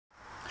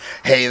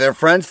Hey there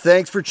friends,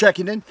 thanks for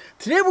checking in.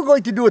 Today we're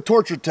going to do a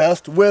torture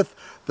test with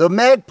the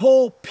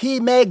Magpul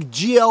Mag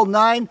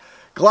GL9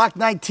 Glock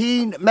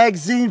 19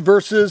 magazine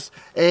versus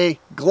a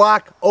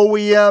Glock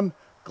OEM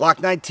Glock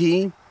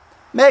 19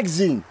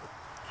 magazine.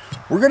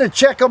 We're going to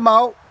check them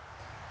out.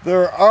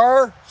 There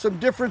are some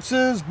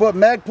differences, but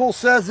Magpul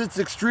says it's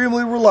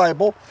extremely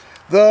reliable.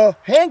 The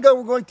handgun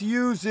we're going to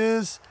use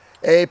is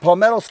a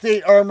Palmetto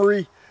State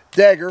Armory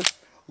dagger.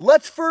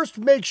 Let's first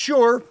make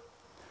sure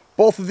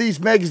both of these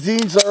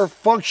magazines are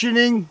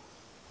functioning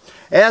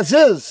as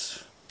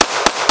is.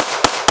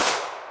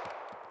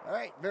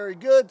 Alright, very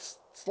good.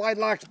 Slide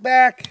locks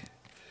back.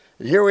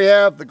 And here we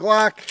have the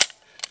Glock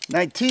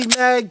 19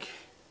 mag.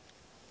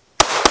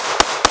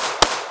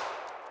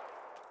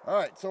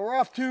 Alright, so we're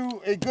off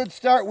to a good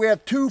start. We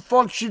have two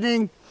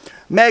functioning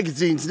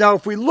magazines. Now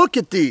if we look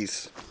at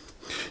these,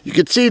 you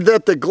can see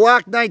that the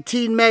Glock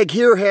 19 mag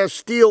here has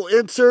steel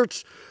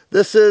inserts.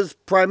 This is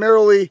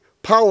primarily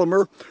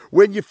polymer.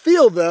 When you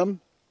feel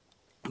them,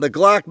 the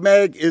Glock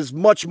mag is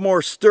much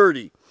more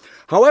sturdy.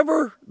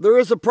 However, there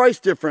is a price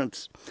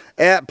difference.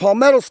 At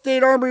Palmetto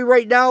State Armory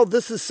right now,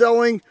 this is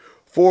selling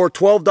for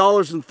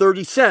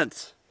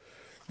 $12.30.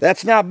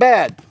 That's not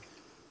bad.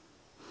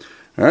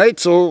 All right,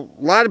 so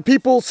a lot of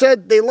people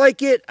said they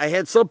like it. I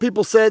had some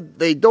people said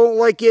they don't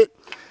like it.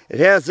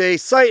 It has a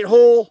sight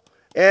hole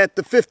at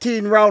the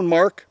 15 round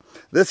mark.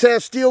 This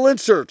has steel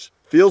inserts.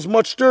 Feels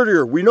much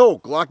sturdier. We know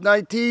Glock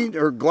 19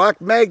 or Glock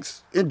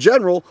mags in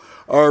general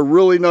are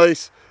really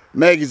nice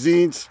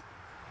magazines.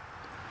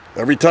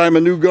 Every time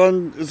a new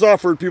gun is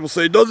offered, people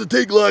say, does it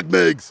take Glock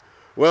mags?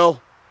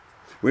 Well,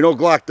 we know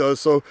Glock does.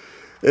 So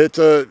it's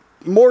a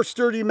more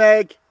sturdy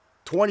mag,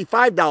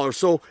 $25.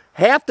 So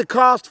half the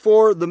cost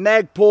for the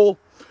Magpul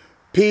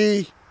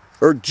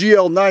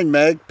GL9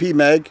 mag, P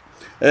mag.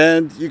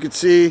 And you can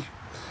see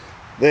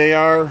they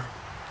are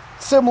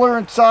similar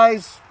in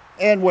size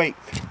and weight.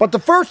 But the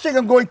first thing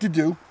I'm going to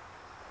do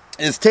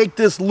is take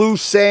this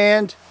loose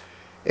sand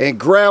and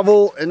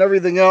gravel and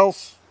everything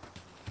else.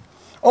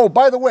 Oh,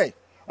 by the way,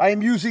 I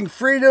am using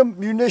Freedom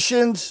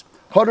Munitions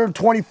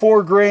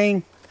 124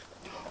 grain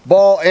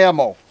ball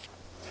ammo.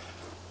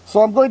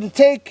 So I'm going to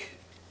take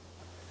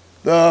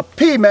the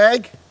P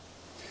mag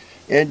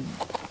and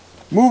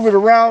move it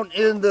around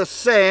in the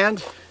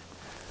sand.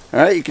 All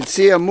right, you can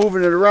see I'm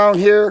moving it around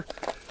here,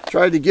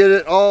 trying to get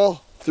it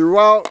all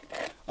throughout.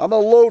 I'm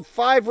going to load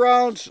 5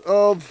 rounds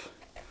of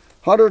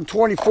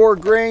 124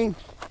 grain.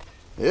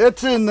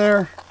 It's in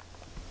there.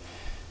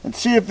 And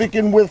see if it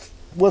can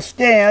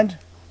withstand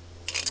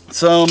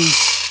some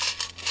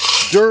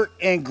dirt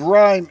and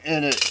grime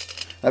in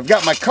it. I've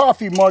got my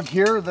coffee mug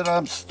here that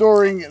I'm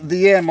storing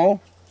the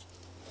ammo.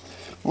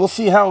 We'll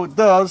see how it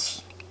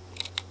does.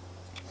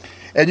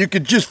 And you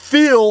could just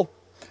feel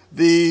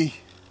the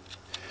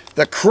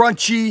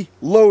crunchy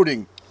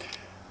loading.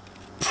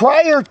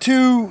 Prior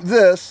to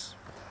this,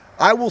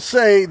 I will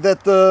say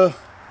that the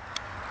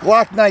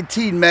Glock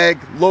 19 mag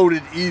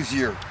loaded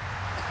easier.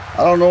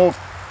 I don't know if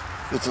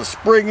it's a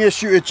spring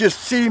issue. It just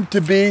seemed to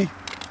be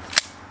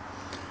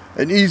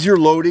an easier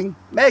loading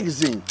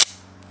magazine.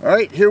 All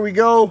right, here we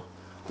go.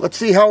 Let's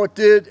see how it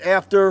did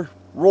after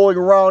rolling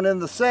around in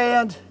the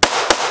sand.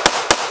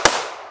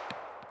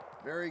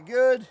 Very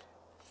good.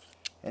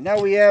 And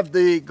now we have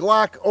the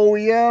Glock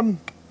OEM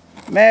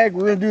mag.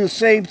 We're going to do the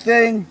same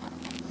thing.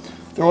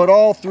 Throw it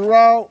all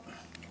throughout.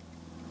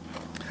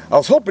 I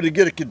was hoping to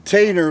get a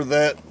container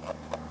that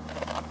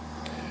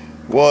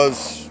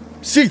was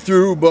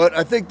see-through, but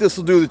I think this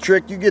will do the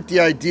trick. You get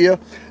the idea.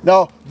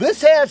 Now,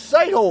 this has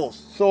sight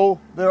holes, so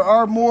there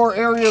are more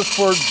areas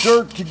for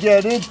dirt to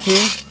get into.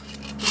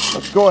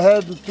 Let's go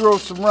ahead and throw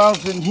some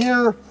rounds in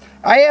here.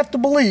 I have to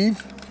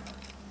believe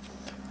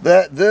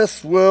that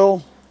this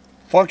will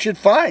function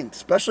fine,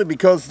 especially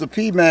because the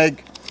P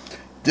mag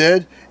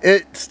did.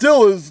 It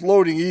still is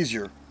loading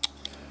easier.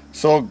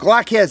 So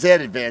Glock has that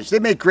advantage. They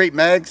make great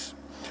mags.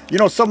 You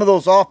know, some of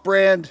those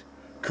off-brand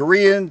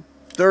Korean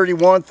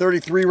 31,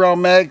 33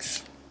 round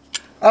mags,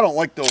 I don't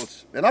like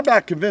those. And I'm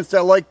not convinced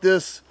I like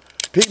this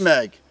P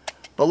mag.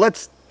 But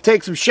let's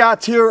take some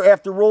shots here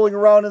after rolling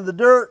around in the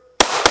dirt.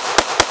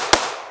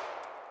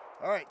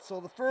 Alright,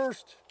 so the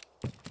first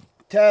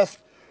test,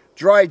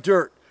 dry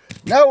dirt.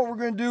 Now what we're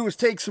going to do is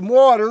take some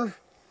water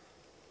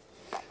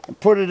and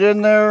put it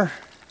in there.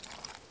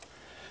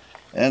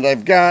 And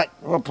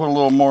I'll put a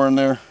little more in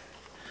there.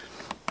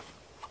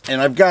 And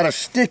I've got a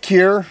stick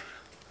here.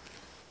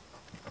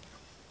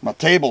 My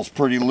table's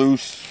pretty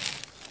loose.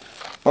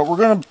 But we're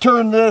going to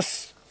turn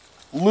this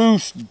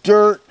loose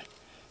dirt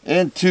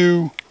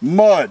into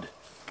mud.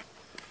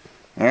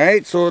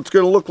 Alright, so it's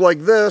going to look like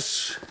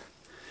this.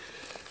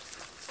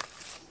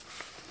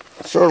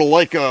 Sort of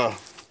like a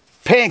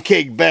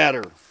pancake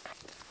batter.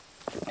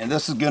 And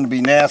this is going to be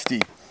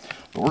nasty.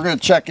 But we're going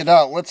to check it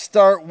out. Let's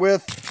start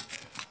with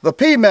the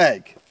P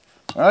mag.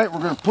 Alright,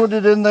 we're going to put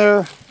it in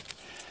there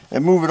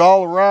and move it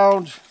all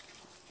around.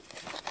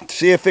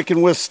 See if it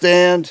can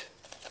withstand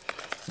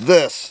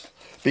this.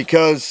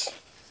 Because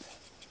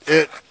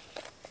it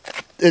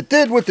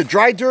did with the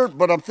dry dirt,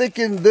 but I'm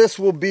thinking this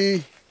will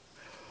be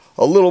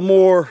a little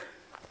more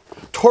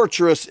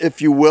torturous,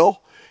 if you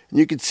will. And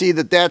you can see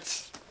that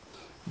that's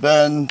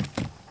been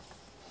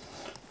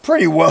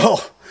pretty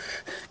well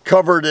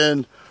covered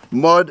in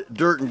mud,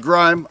 dirt, and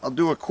grime. I'll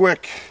do a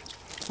quick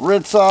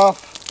rinse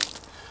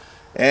off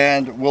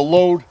and we'll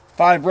load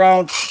 5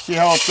 rounds, see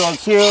how it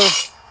does here.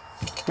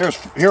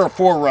 Here are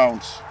 4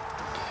 rounds.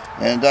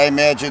 And I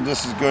imagine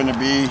this is going to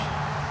be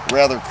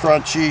rather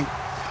crunchy,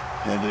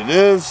 and it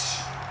is.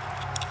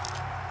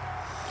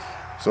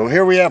 So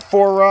here we have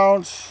 4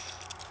 rounds.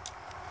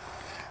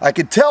 I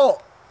can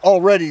tell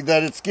already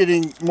that it's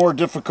getting more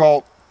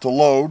difficult to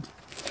load,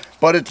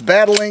 but it's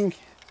battling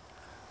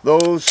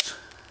those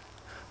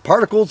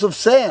particles of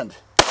sand.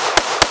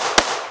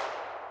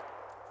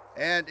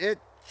 And it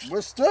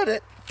withstood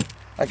it.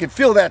 I can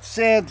feel that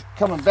sand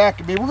coming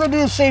back at me. We're going to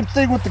do the same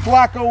thing with the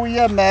Glock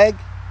OEM Mag.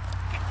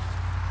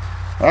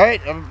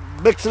 Alright, I'm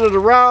mixing it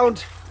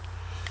around.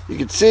 You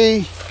can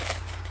see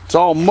it's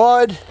all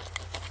mud.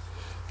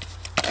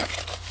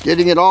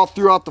 Getting it all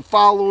throughout the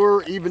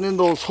follower, even in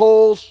those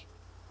holes.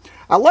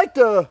 I like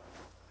the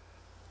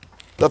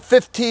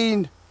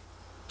 15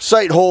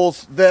 sight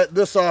holes that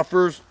this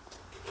offers.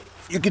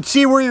 You can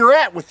see where you're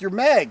at with your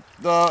mag.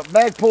 The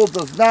Magpul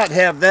does not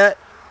have that.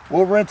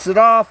 We'll rinse it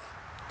off.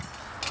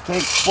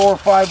 Take 4 or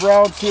 5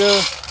 rounds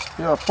here.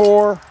 Here are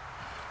 4.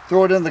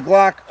 Throw it in the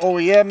Glock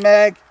OEM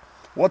Mag.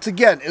 Once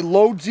again, it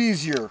loads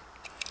easier.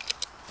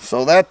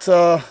 So that's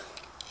an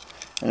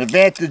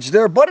advantage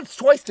there, but it's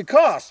twice the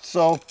cost.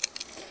 So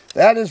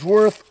that is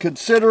worth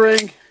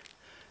considering.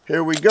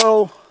 Here we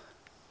go.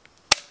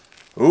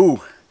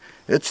 Ooh,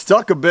 it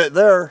stuck a bit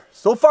there.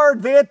 So far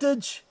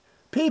advantage,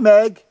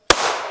 P-Mag.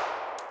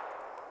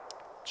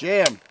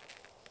 Jam.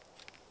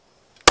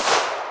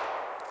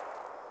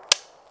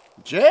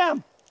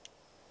 Jam.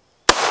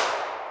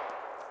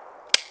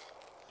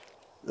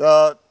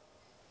 The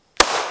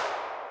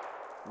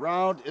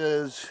round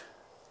is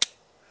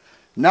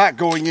not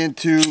going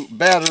into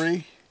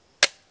battery,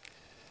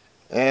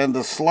 and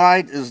the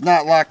slide is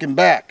not locking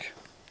back.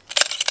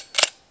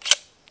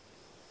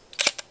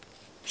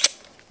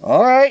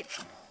 All right,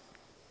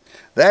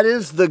 that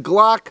is the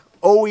Glock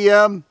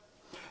OEM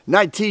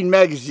 19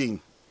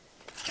 magazine.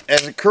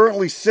 As it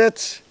currently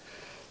sits,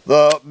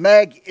 the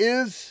mag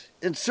is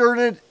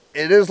inserted,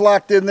 it is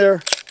locked in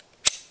there,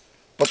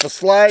 but the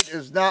slide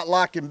is not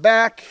locking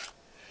back.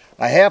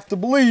 I have to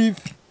believe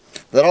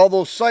that all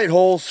those sight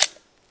holes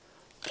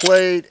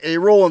played a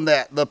role in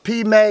that. The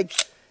P-Mag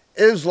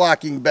is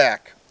locking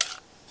back.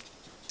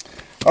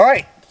 All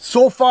right,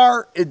 so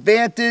far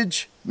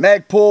advantage,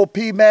 Magpul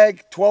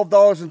P-Mag,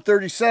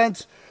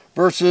 $12.30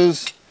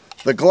 versus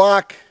the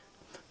Glock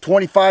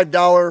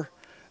 $25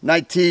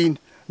 19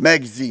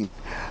 magazine.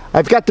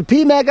 I've got the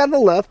P-Mag on the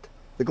left,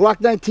 the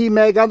Glock 19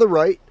 mag on the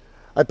right.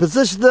 I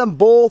positioned them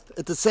both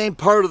at the same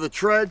part of the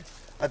tread.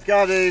 I've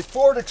got a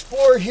Ford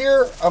Explorer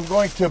here. I'm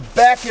going to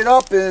back it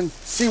up and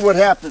see what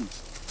happens.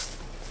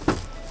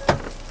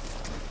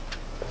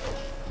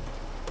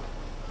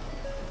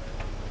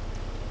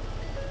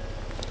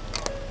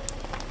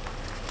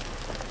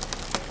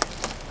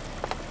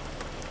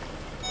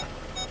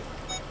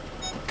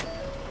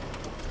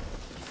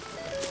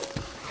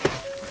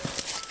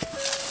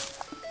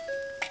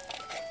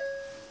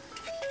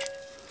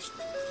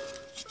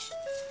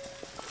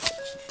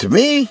 To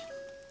me,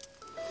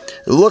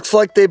 it looks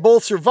like they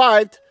both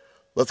survived.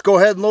 Let's go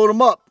ahead and load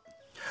them up.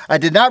 I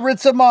did not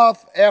rinse them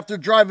off after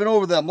driving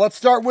over them. Let's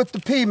start with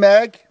the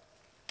P-Mag.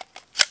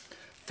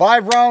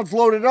 5 rounds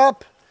loaded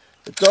up.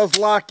 It does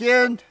lock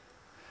in.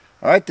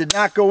 All right, did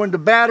not go into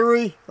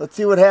battery. Let's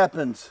see what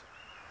happens.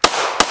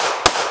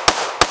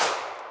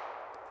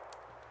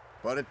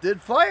 But it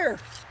did fire.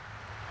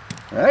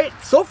 All right,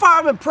 so far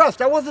I'm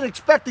impressed. I wasn't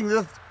expecting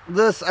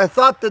this. I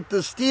thought that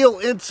the steel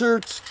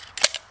inserts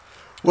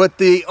with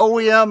the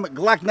OEM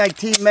Glock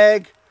 19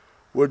 mag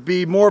would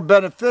be more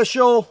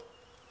beneficial.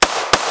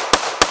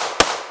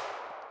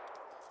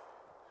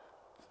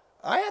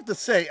 I have to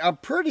say, I'm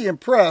pretty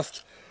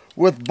impressed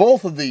with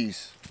both of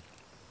these.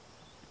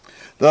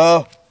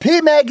 The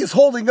P-Mag is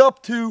holding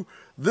up to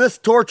this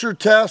torture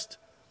test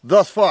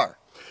thus far.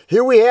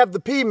 Here we have the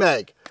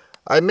P-Mag.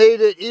 I made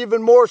it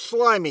even more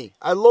slimy.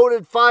 I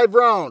loaded 5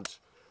 rounds.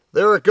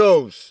 There it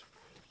goes.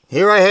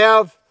 Here I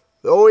have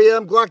the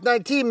OEM Glock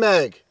 19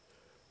 mag.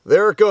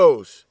 There it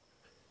goes.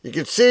 You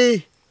can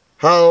see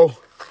how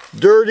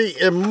dirty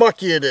and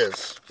mucky it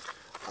is.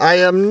 I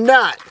am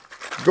not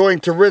going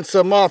to rinse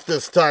them off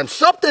this time.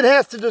 Something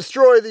has to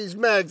destroy these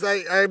mags.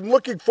 I'm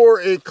looking for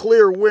a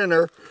clear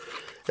winner.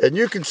 And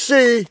you can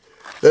see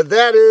that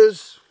that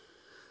is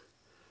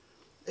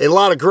a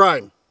lot of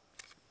grime.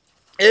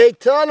 A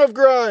ton of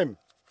grime.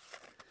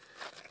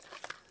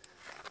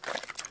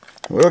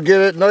 We'll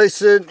get it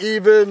nice and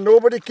even.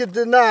 Nobody can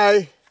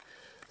deny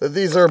that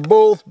these are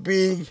both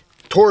being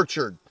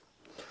tortured.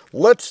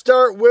 Let's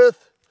start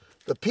with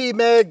the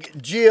P-Mag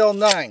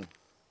GL9.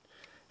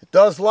 It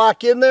does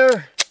lock in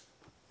there.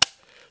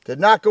 Did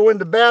not go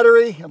into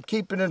battery. I'm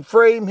keeping in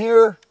frame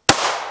here.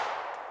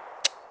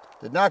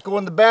 Did not go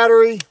in the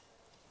battery.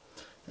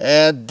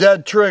 And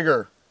dead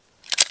trigger.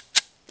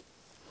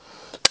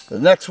 The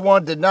next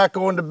one did not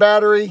go into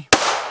battery.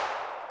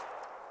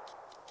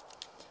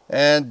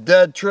 And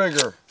dead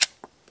trigger.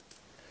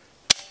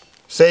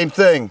 Same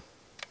thing.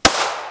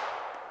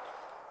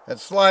 And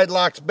slide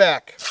locks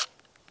back.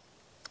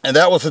 And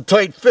that was a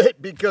tight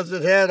fit because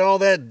it had all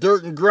that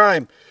dirt and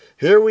grime.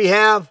 Here we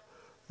have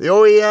the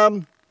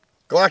OEM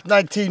Glock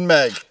 19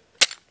 Mag.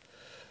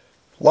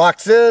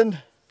 Locks in.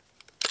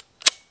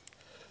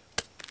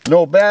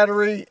 No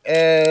battery,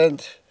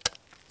 and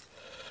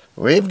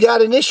we've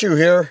got an issue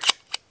here.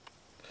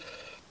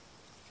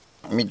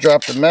 Let me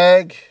drop the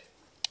mag.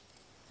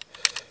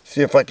 See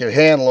if I can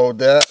hand load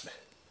that.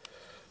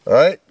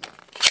 Alright.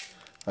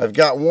 I've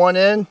got one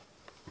in.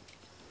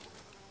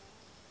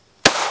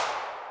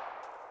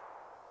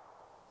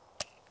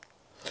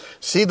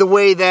 See the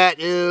way that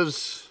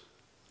is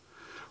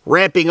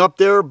ramping up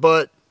there,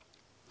 but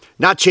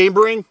not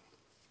chambering.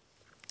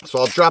 So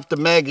I'll drop the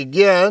mag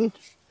again.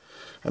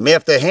 I may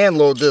have to hand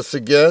load this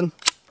again.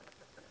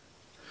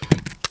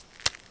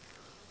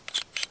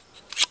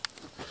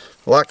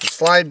 Lock the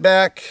slide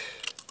back.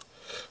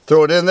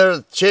 Throw it in there.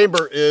 The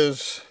chamber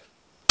is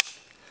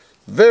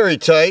very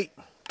tight.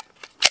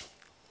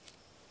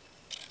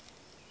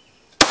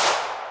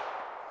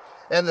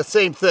 And the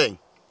same thing.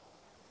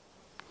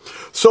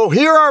 So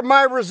here are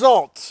my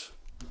results.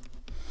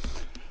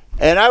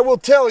 And I will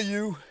tell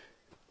you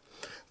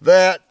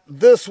that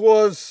this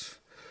was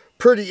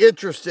pretty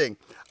interesting.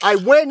 I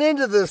went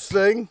into this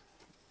thing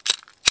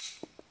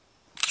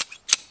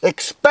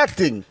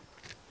expecting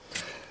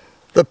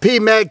the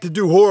P-Mag to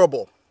do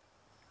horrible.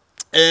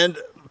 And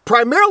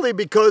primarily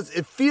because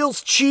it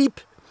feels cheap.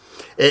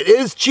 It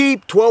is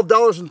cheap,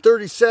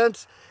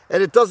 $12.30,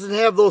 and it doesn't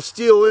have those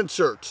steel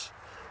inserts,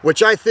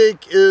 which I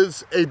think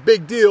is a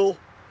big deal,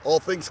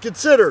 all things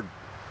considered.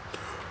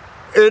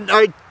 And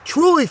I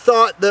truly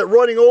thought that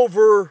running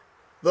over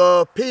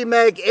the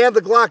P-Mag and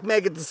the Glock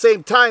Mag at the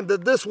same time,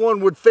 that this one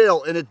would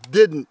fail, and it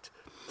didn't.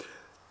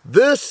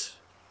 This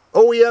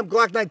OEM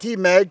Glock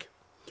 19 Mag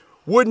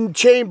wouldn't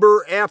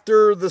chamber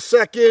after the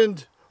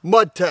second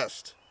mud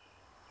test,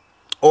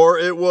 or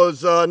it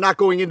was not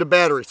going into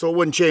battery, so it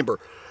wouldn't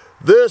chamber.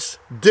 This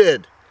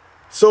did.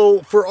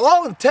 So for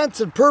all intents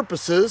and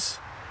purposes,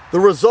 the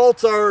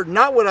results are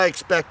not what I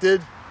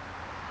expected.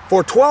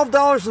 For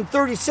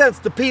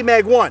 $12.30, the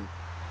P-Mag won.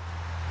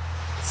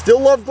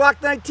 Still love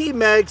Glock 19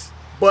 Mags,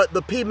 but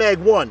the P-Mag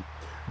won.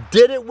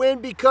 Did it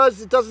win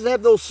because it doesn't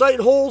have those sight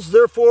holes,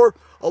 therefore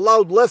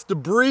allowed less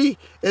debris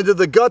into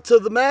the guts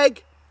of the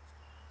mag?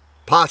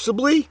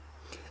 Possibly.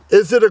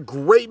 Is it a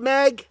great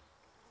mag?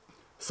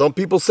 Some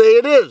people say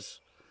it is.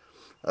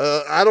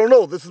 I don't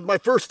know. This is my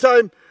first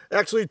time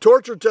actually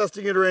torture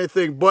testing it or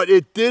anything, but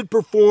it did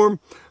perform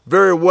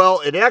very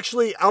well. It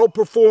actually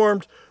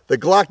outperformed the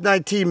Glock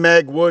 19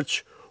 Mag,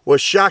 which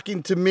was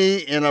shocking to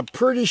me, and I'm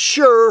pretty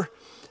sure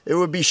it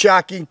would be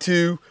shocking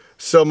to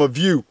some of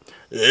you.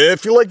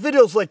 If you like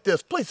videos like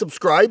this, please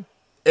subscribe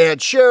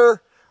and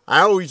share.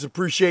 I always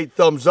appreciate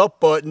thumbs up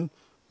button.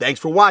 Thanks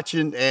for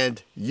watching,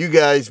 and you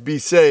guys be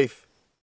safe.